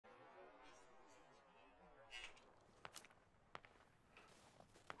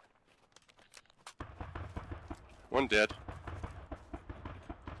One dead.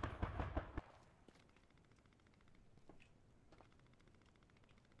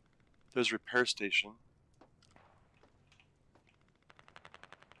 There's a repair station.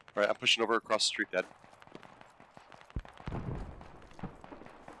 Alright, I'm pushing over across the street, Dad.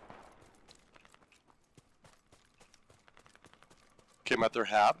 Okay, I'm at their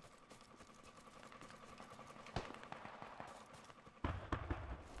hab.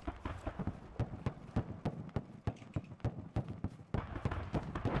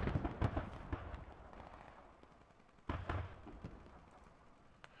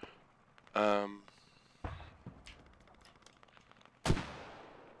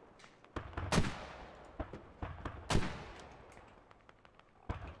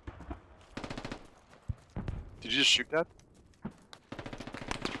 Did you just shoot that?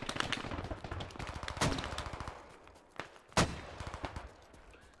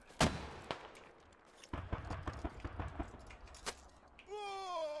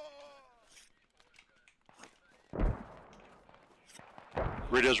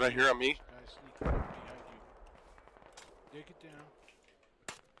 Radio's right here on me. Guys sneaking up behind you. Take it down.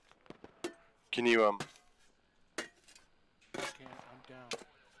 Can you I can't. I'm down.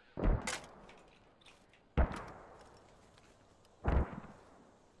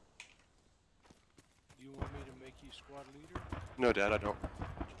 You want me to make you squad leader? No, Dad, I don't.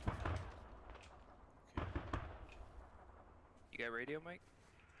 Okay. You got radio, Mike?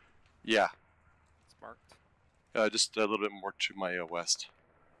 Yeah. It's marked. Just a little bit more to my west.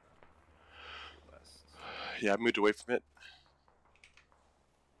 West. Yeah, I moved away from it.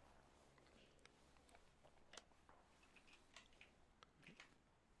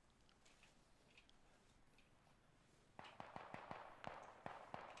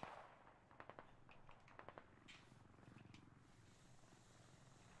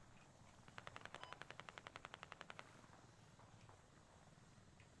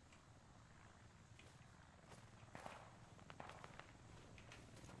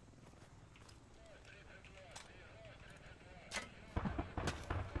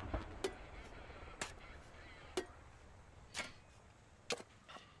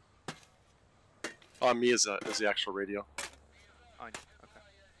 On me is the actual radio. On you. Okay.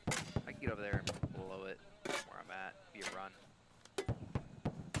 I can get over there and blow it where I'm at. Be a run. There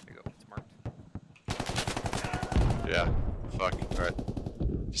you go. It's marked. Yeah. Fuck. Alright.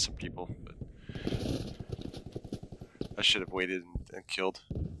 Just some people, but I should have waited and killed.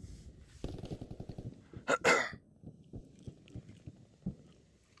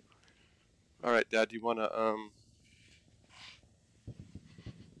 Alright, Dad, do you wanna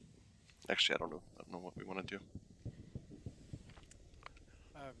actually I don't know what we wanna do.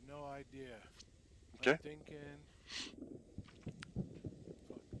 I have no idea. Okay. I'm thinking.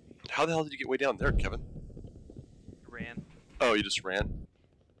 How the hell did you get way down there, Kevin? Ran. Oh, you just ran?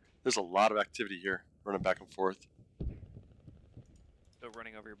 There's a lot of activity here, running back and forth. Still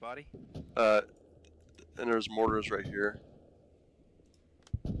running over your body? And there's mortars right here.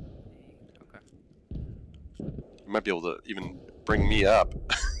 Okay. You might be able to even bring me up.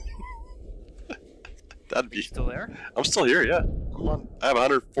 That'd be. You still there? I'm still here, yeah. I'm on. I have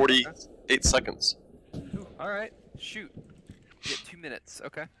 148 seconds. Ooh, alright. Shoot. You get 2 minutes.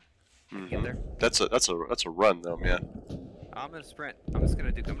 Okay. Mm-hmm. Get there. That's a run though, man. I'm gonna sprint. I'm gonna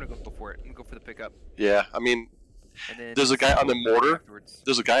go for it. I'm gonna go for the pickup. Yeah, I mean, And then there's a guy on the mortar. afterwards.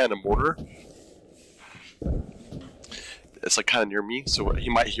 There's a guy on the mortar. It's like kind of near me, so he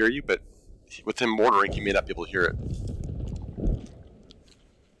might hear you, but with him mortaring, he may not be able to hear it.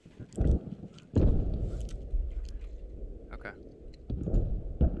 Okay.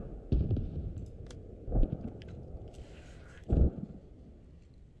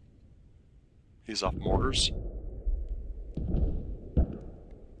 He's off mortars.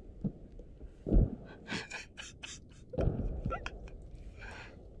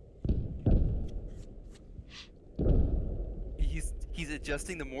 He's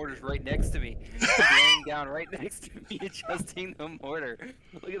adjusting the mortars right next to me. He's laying down right next to me, adjusting the mortar.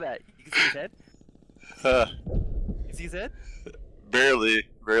 Look at that. You can see his head? You see his head? Barely.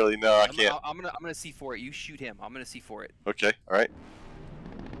 No, I can't. I'm gonna C4 it. You shoot him. I'm gonna C4 it. Okay, all right.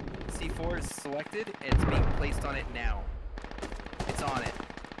 C4 is selected, and it's being placed on it now. It's on it.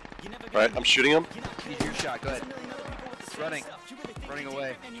 All right, I'm shooting him. Need your shot. Go ahead. It's running. Running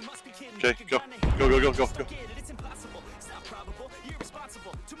away. Okay, go.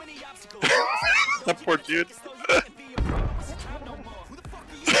 That poor dude.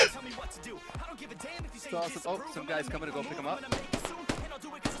 It's awesome. Oh, some guy's coming to go pick him up.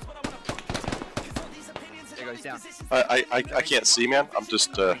 There he goes, he's down. I can't see, man. I'm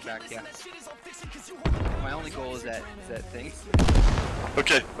just Back, yeah. My only goal is that thing.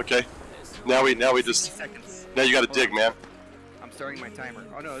 Okay, okay. Now we 60 just. seconds. Now you gotta dig, man. I'm starting my timer.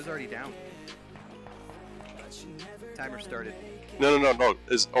 Oh no, it's already down. Timer started. No.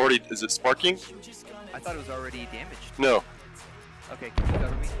 Is it sparking? I thought it was already damaged. No. Okay, can you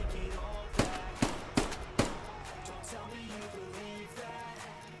cover me?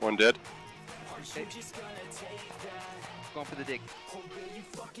 One dead. Okay. Going for the dig.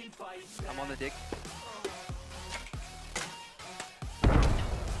 I'm on the dig.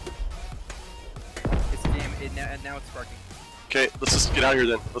 It's now it's sparking. Okay, let's just get out of here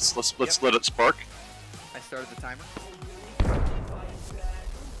then. Let's Yep. let it spark. I started the timer.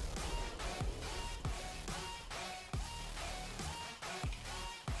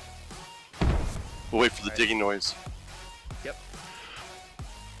 We'll wait for the Alright. digging noise. Yep.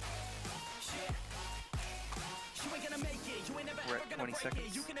 We're at 20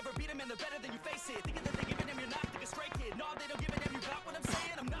 seconds.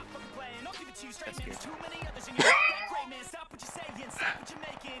 That's good.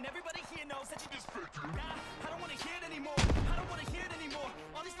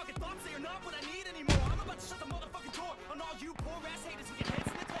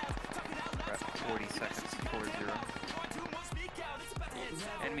 We're at 40 seconds,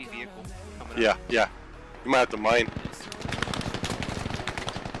 4-0. Enemy vehicle coming up. Yeah. You might have to mine.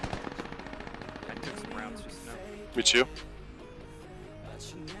 I took some rounds just now. Me too.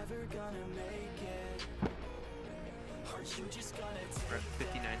 We're at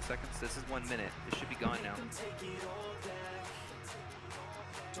 59 seconds. This is 1 minute. This should be gone now.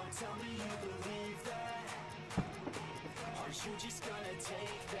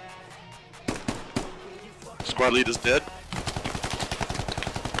 Squad lead is dead.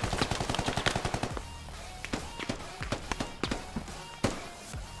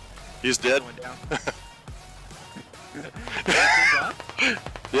 He's dead. Going down.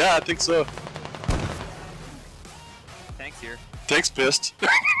 Yeah, I think so. Tanks here. Tank's pissed.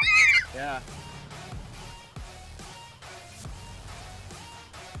 Yeah.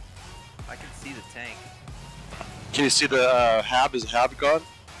 I can see the tank. Can you see the hab? Is hab gone?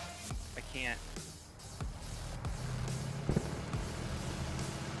 I can't.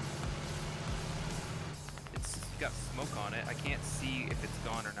 It's got smoke on it. I can't see if it's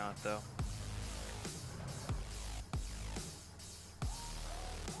gone or not though.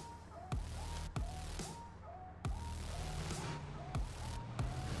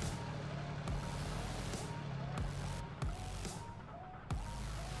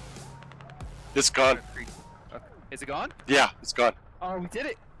 It's gone. Okay. Is it gone? Yeah, it's gone. Oh, we did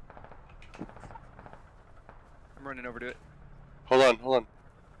it! I'm running over to it. Hold on.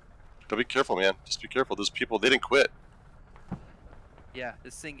 Don't be careful, man. Just be careful. Those people, they didn't quit. Yeah,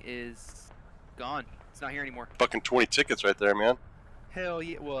 this thing is gone. It's not here anymore. Fucking 20 tickets right there, man. Hell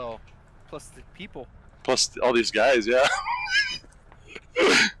yeah. Well, plus the people. Plus all these guys, yeah.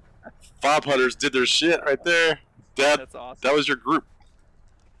 FOB Hunters did their shit right there. That's awesome. That was your group.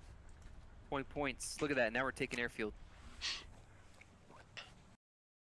 20 points. Look at that. Now we're taking airfield.